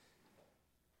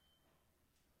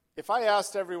If I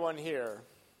asked everyone here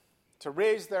to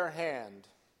raise their hand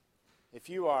if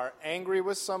you are angry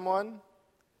with someone,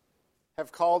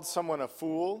 have called someone a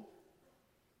fool,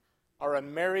 are a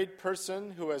married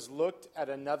person who has looked at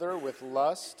another with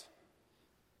lust,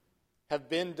 have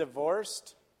been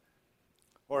divorced,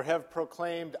 or have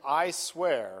proclaimed, "I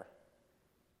swear,"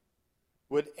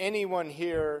 would anyone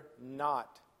here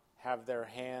not have their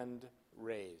hand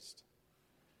raised?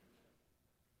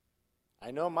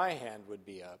 I know my hand would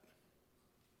be up.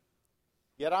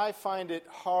 Yet I find it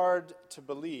hard to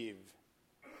believe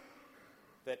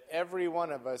that every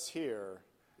one of us here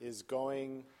is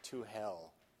going to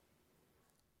hell.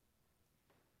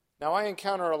 Now, I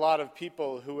encounter a lot of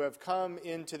people who have come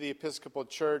into the Episcopal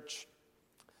Church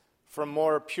from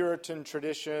more Puritan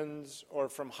traditions or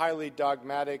from highly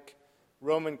dogmatic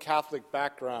Roman Catholic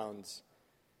backgrounds.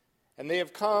 And they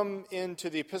have come into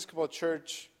the Episcopal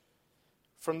Church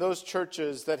from those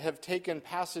churches that have taken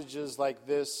passages like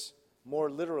this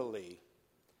more literally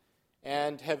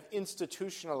and have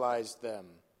institutionalized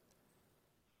them,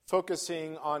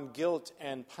 focusing on guilt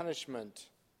and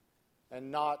punishment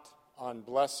and not on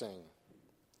blessing.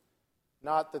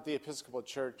 Not that the Episcopal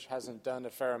Church hasn't done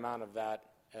a fair amount of that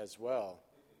as well.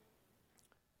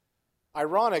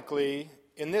 Ironically,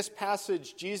 in this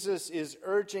passage, Jesus is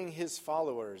urging his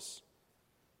followers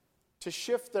to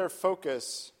shift their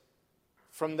focus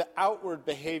from the outward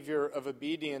behavior of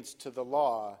obedience to the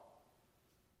law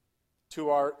to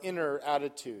our inner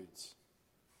attitudes,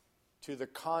 to the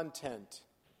content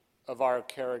of our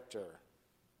character.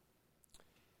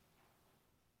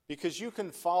 Because you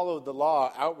can follow the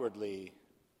law outwardly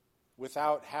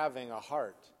without having a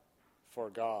heart for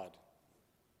God.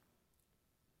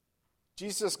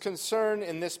 Jesus' concern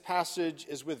in this passage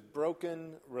is with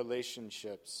broken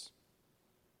relationships,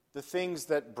 the things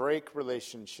that break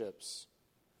relationships,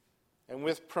 and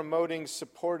with promoting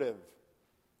supportive,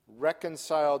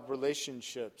 reconciled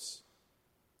relationships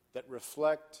that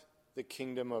reflect the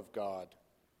kingdom of God.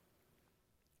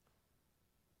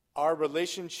 Our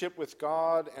relationship with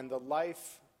God and the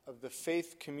life of the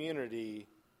faith community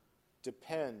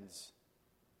depends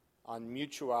on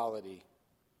mutuality.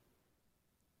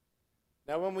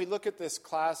 Now, when we look at this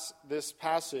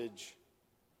passage,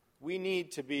 we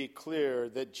need to be clear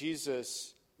that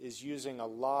Jesus is using a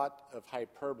lot of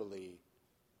hyperbole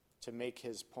to make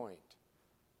his point.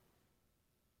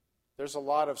 There's a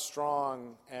lot of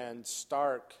strong and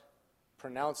stark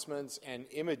pronouncements and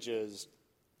images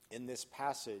in this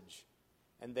passage,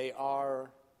 and they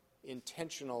are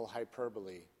intentional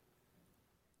hyperbole.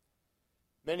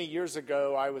 Many years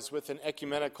ago, I was with an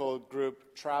ecumenical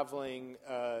group traveling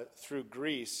through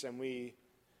Greece, and we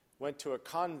went to a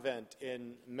convent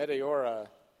in Meteora,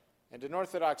 and an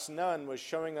Orthodox nun was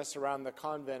showing us around the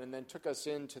convent and then took us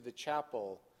into the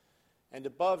chapel. And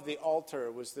above the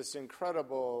altar was this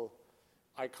incredible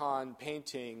icon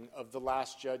painting of the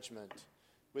Last Judgment,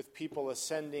 with people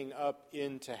ascending up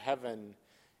into heaven,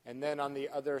 and then on the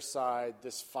other side,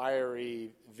 this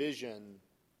fiery vision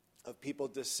of people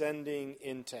descending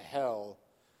into hell,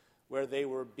 where they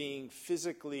were being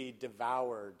physically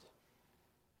devoured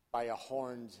by a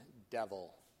horned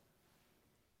devil.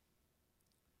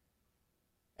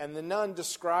 And the nun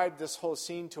described this whole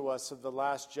scene to us of the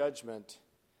Last Judgment,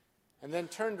 and then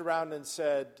turned around and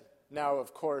said, "Now,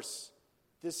 of course,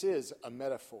 this is a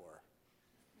metaphor."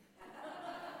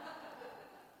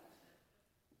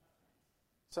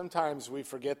 Sometimes we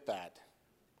forget that.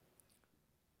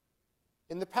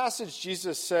 In the passage,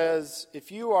 Jesus says, if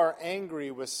you are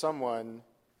angry with someone,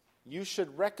 you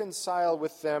should reconcile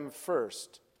with them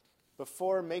first,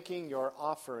 before making your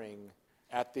offering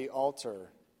at the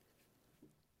altar.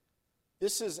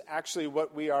 This is actually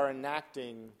what we are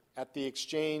enacting at the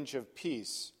exchange of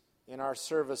peace in our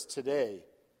service today,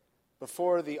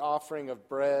 before the offering of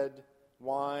bread,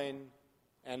 wine,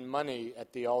 and money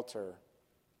at the altar.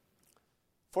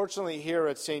 Fortunately, here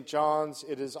at St. John's,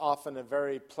 it is often a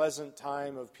very pleasant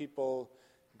time of people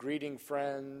greeting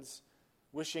friends,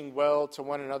 wishing well to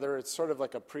one another. It's sort of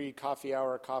like a pre-coffee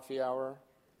hour.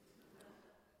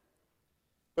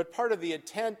 But part of the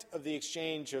intent of the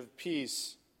exchange of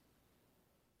peace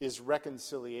is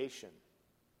reconciliation.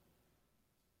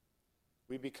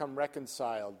 We become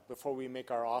reconciled before we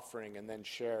make our offering and then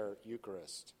share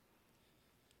Eucharist.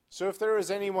 So if there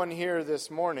is anyone here this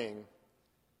morning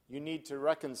you need to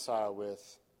reconcile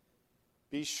with,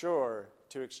 be sure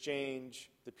to exchange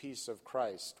the peace of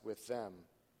Christ with them.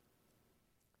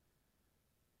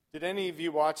 Did any of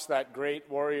you watch that great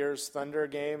Warriors-Thunder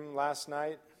game last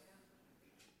night?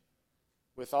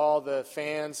 With all the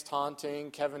fans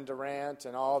taunting Kevin Durant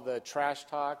and all the trash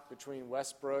talk between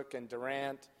Westbrook and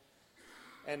Durant.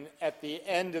 And at the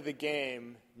end of the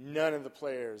game, none of the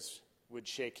players would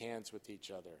shake hands with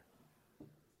each other.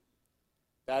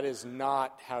 That is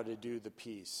not how to do the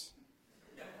peace.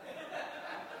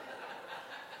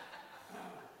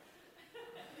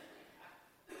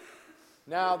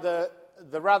 Now, the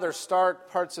rather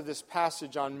stark parts of this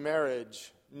passage on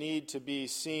marriage need to be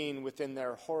seen within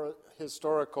their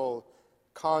historical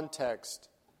context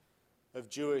of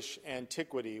Jewish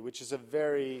antiquity, which is a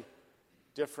very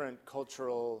different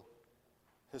cultural,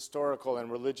 historical,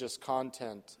 and religious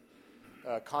context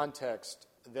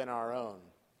than our own.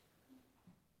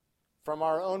 From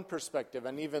our own perspective,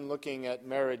 and even looking at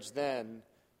marriage then,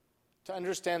 to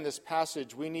understand this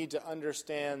passage, we need to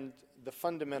understand the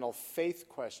fundamental faith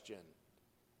question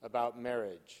about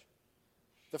marriage.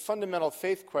 The fundamental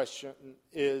faith question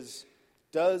is,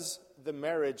 does the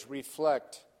marriage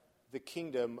reflect the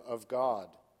kingdom of God?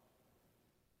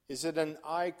 Is it an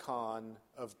icon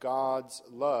of God's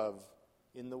love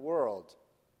in the world?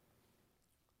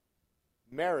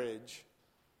 Marriage,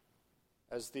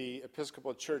 as the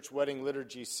Episcopal Church wedding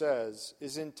liturgy says,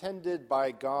 is intended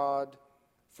by God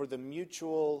for the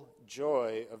mutual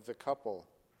joy of the couple.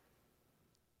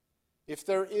 If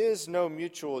there is no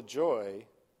mutual joy,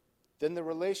 then the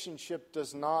relationship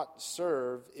does not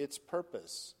serve its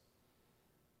purpose.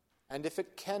 And if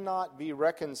it cannot be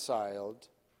reconciled,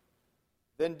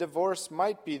 then divorce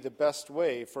might be the best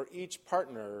way for each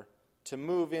partner to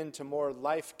move into more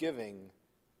life-giving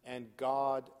and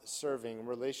God-serving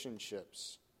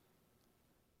relationships.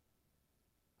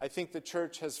 I think the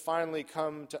church has finally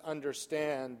come to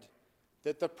understand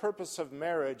that the purpose of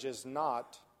marriage is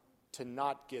not to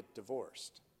not get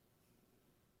divorced.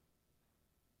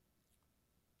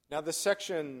 Now, the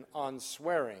section on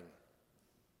swearing,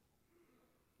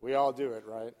 we all do it,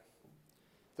 right?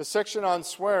 The section on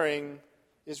swearing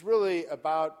is really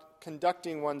about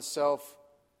conducting oneself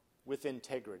with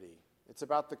integrity. It's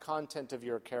about the content of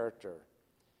your character.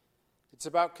 It's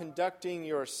about conducting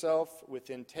yourself with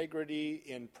integrity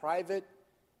in private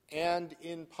and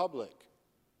in public.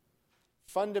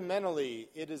 Fundamentally,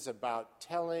 it is about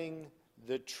telling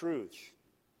the truth,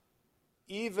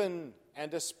 even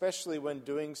and especially when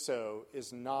doing so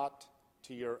is not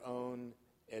to your own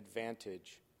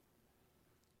advantage.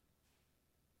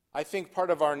 I think part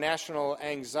of our national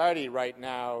anxiety right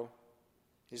now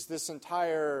is this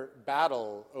entire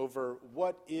battle over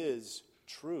what is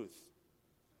truth.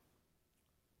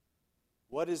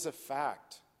 What is a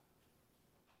fact?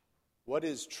 What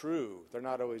is true? They're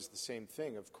not always the same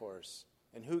thing, of course.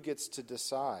 And who gets to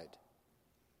decide?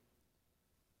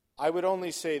 I would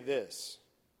only say this.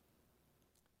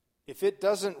 If it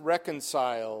doesn't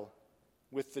reconcile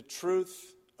with the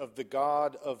truth of the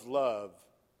God of love,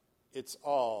 it's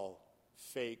all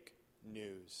fake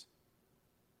news.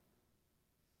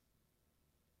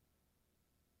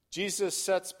 Jesus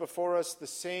sets before us the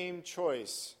same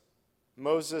choice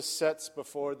Moses sets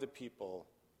before the people: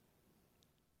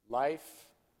 life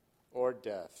or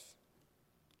death.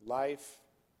 Life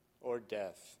or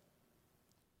death.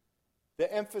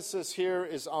 The emphasis here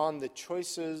is on the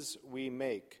choices we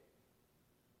make.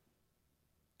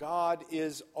 God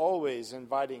is always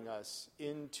inviting us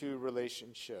into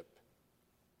relationship,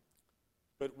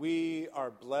 but we are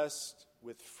blessed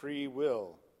with free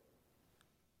will,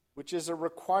 which is a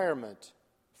requirement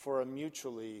for a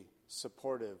mutually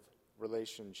supportive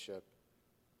relationship.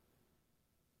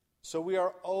 So we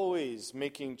are always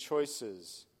making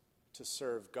choices to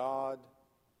serve God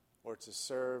or to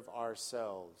serve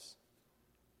ourselves.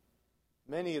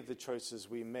 Many of the choices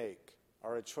we make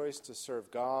are a choice to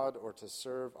serve God or to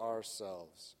serve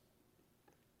ourselves.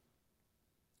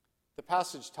 The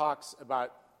passage talks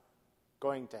about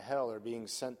going to hell or being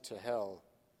sent to hell.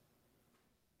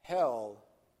 Hell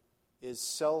is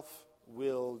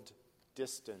self-willed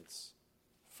distance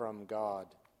from God.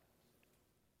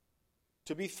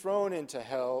 To be thrown into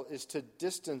hell is to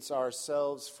distance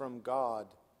ourselves from God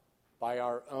by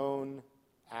our own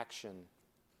action.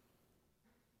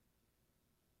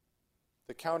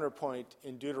 The counterpoint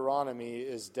in Deuteronomy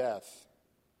is death.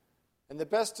 And the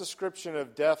best description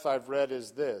of death I've read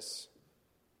is this: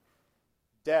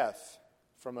 death,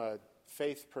 from a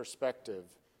faith perspective,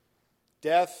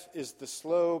 death is the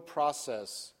slow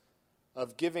process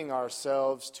of giving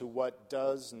ourselves to what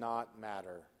does not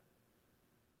matter.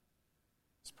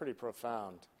 It's pretty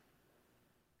profound.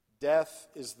 Death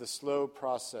is the slow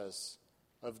process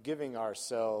of giving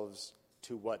ourselves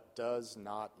to what does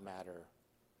not matter.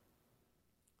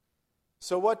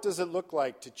 So what does it look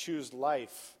like to choose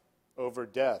life over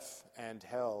death and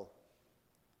hell?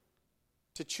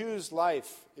 To choose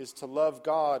life is to love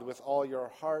God with all your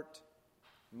heart,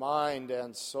 mind,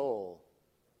 and soul,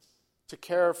 to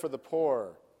care for the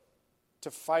poor, to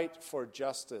fight for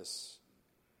justice,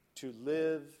 to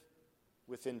live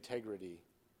with integrity.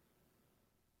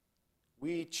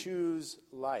 We choose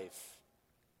life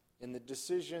in the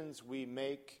decisions we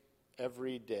make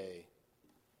every day.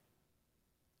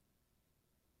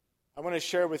 I want to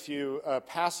share with you a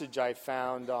passage I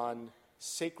found on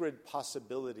sacred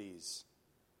possibilities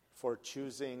for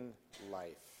choosing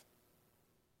life.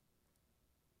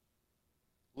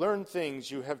 Learn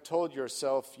things you have told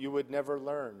yourself you would never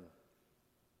learn.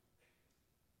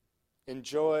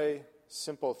 Enjoy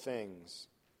simple things.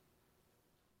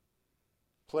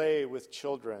 Play with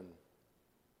children.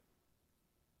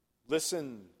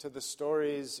 Listen to the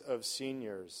stories of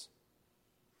seniors.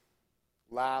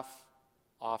 Laugh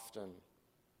often.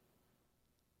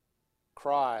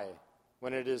 Cry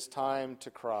when it is time to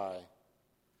cry.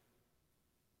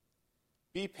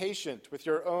 Be patient with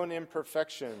your own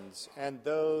imperfections and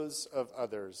those of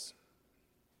others.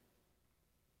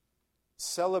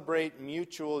 Celebrate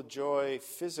mutual joy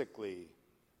physically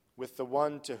with the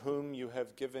one to whom you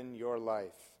have given your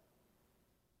life.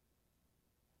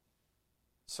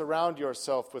 Surround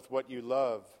yourself with what you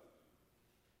love.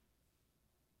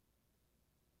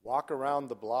 Walk around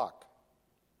the block.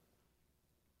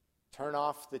 Turn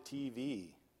off the TV.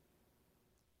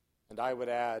 And I would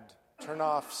add, turn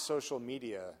off social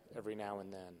media every now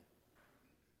and then.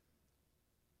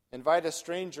 Invite a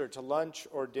stranger to lunch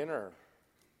or dinner.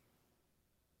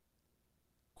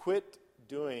 Quit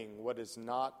doing what is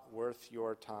not worth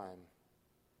your time.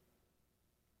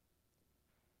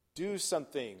 Do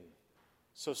something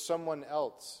so someone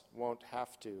else won't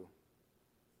have to.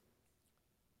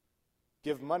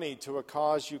 Give money to a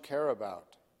cause you care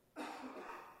about.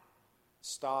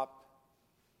 Stop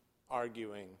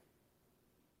arguing.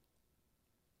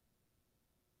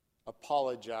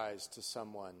 Apologize to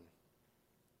someone,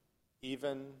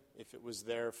 even if it was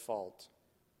their fault.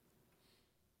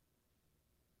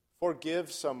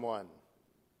 Forgive someone,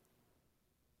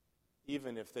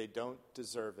 even if they don't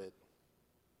deserve it.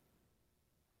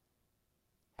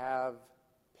 Have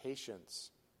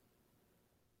patience.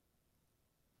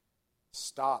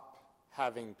 Stop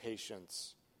having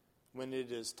patience when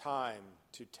it is time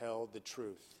to tell the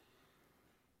truth.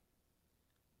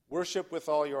 Worship with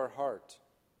all your heart.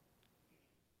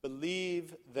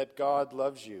 Believe that God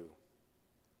loves you.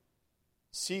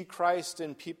 See Christ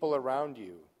in people around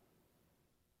you.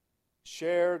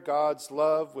 Share God's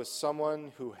love with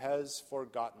someone who has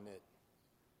forgotten it.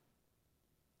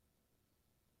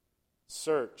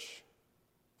 Search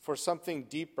for something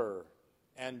deeper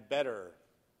and better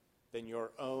than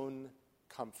your own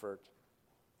comfort.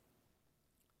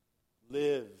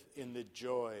 Live in the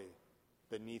joy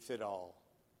beneath it all.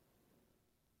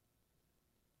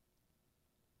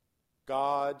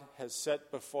 God has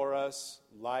set before us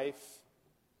life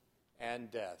and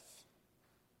death.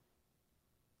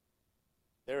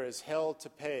 There is hell to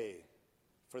pay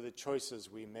for the choices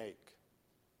we make.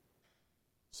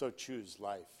 So choose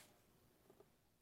life.